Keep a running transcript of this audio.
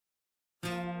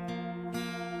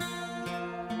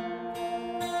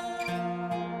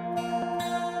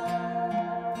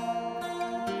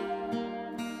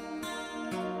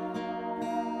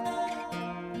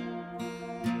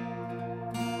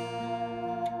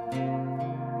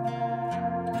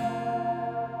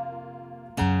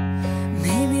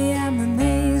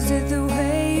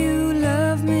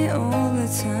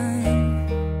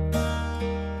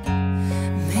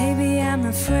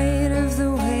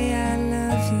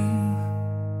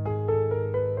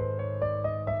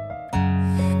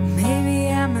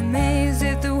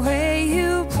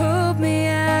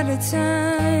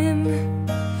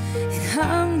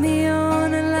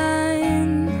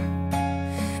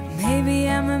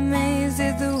amazed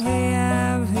at the way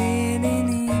I really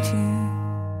need you.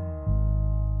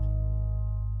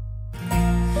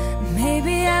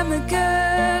 Maybe I'm a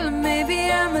girl, or maybe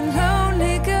I'm a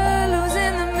lonely girl who's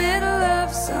in the middle of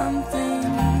something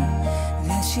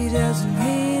that she doesn't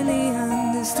really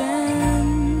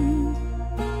understand.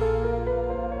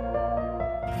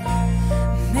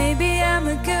 Maybe I'm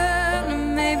a girl, or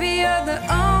maybe you're the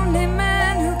only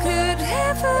man who could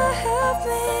ever help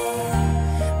me.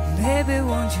 Baby,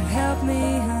 won't you help me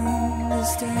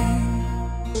understand?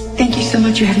 Thank you so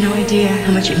much. You have no idea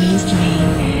how much it means to me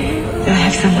that I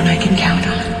have someone I can count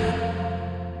on.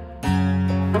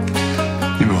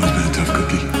 You've always been a tough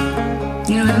cookie.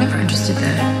 You know, I've never understood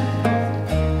that.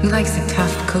 Who likes a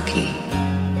tough cookie?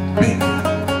 Me.